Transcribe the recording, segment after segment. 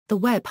The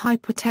Web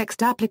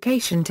Hypertext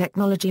Application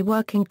Technology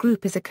Working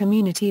Group is a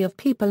community of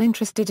people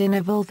interested in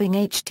evolving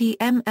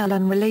HTML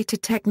and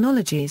related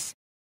technologies.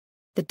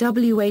 The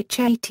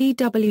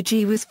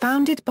WHATWG was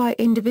founded by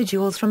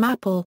individuals from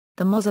Apple,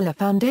 the Mozilla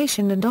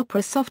Foundation and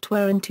Opera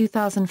Software in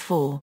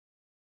 2004.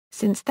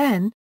 Since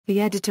then, the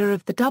editor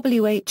of the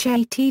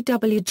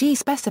WHATWG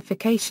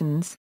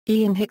specifications,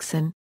 Ian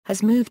Hickson,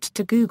 has moved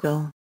to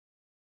Google.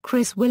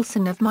 Chris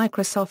Wilson of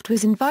Microsoft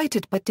was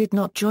invited but did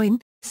not join,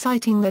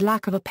 citing the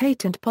lack of a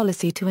patent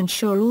policy to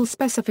ensure all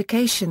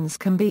specifications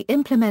can be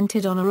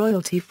implemented on a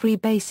royalty-free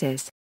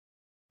basis.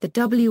 The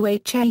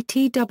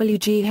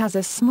WHATWG has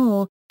a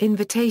small,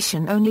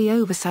 invitation-only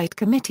oversight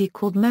committee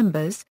called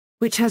Members,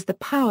 which has the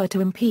power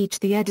to impeach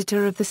the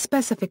editor of the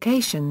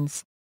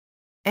specifications.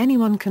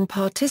 Anyone can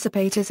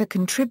participate as a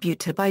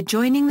contributor by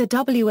joining the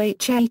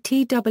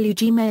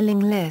WHATWG mailing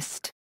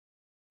list.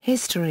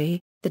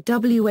 History: the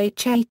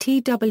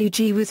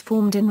WHATWG was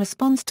formed in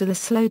response to the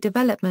slow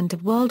development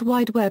of World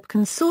Wide Web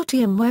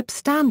Consortium web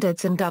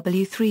standards and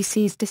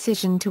W3C's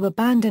decision to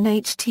abandon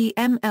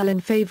HTML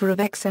in favor of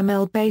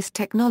XML-based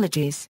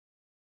technologies.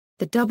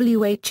 The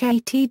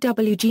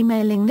WHATWG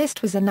mailing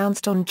list was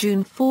announced on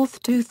June 4,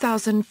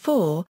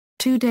 2004,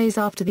 2 days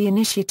after the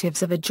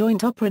initiatives of a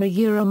joint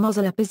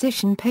Opera-Mozilla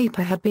position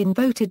paper had been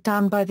voted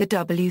down by the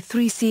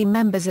W3C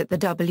members at the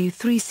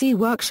W3C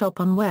workshop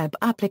on web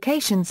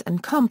applications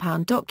and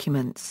compound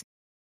documents.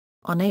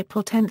 On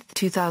April 10,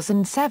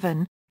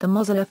 2007, the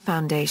Mozilla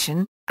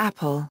Foundation,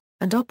 Apple,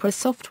 and Opera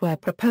Software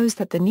proposed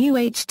that the new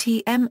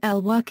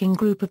HTML working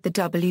group of the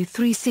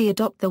W3C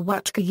adopt the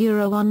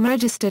Whatwg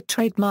unregistered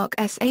trademark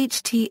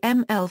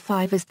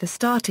HTML5 as the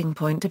starting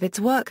point of its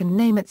work and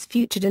name its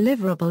future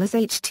deliverable as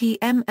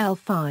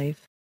HTML5.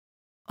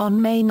 On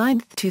May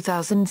 9,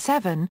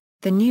 2007,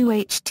 the new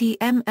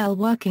HTML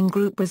working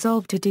group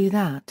resolved to do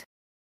that.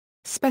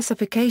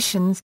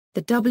 Specifications: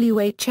 the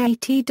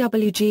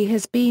WHATWG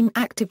has been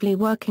actively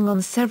working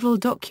on several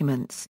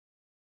documents.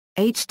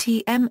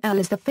 HTML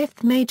is the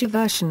fifth major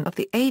version of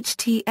the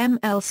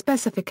HTML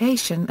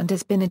specification and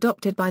has been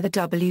adopted by the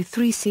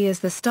W3C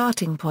as the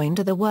starting point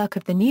of the work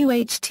of the new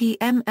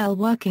HTML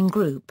working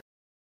group.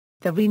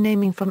 The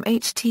renaming from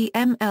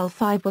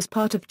HTML5 was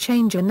part of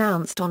change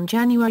announced on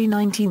January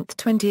 19,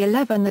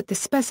 2011 that the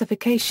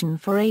specification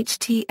for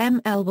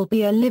HTML will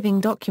be a living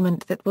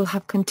document that will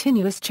have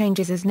continuous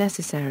changes as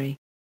necessary.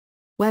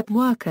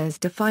 Webworkers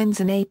defines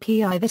an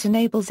API that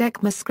enables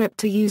ECMAScript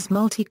to use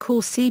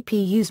multi-core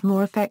CPUs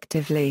more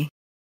effectively.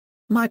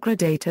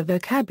 Microdata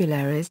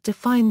Vocabularies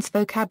defines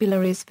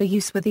vocabularies for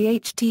use with the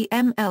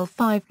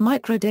HTML5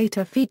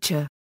 microdata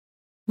feature.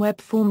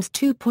 Web Forms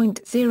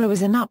 2.0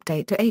 is an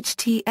update to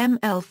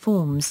HTML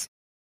forms.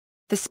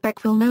 The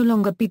spec will no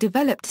longer be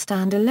developed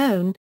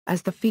standalone,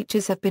 as the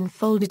features have been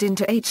folded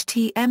into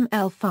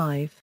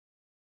HTML5.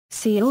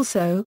 See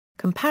also,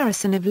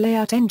 comparison of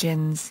layout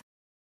engines.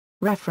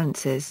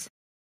 References.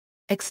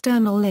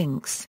 External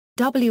links: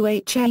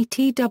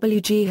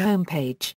 WHATWG homepage.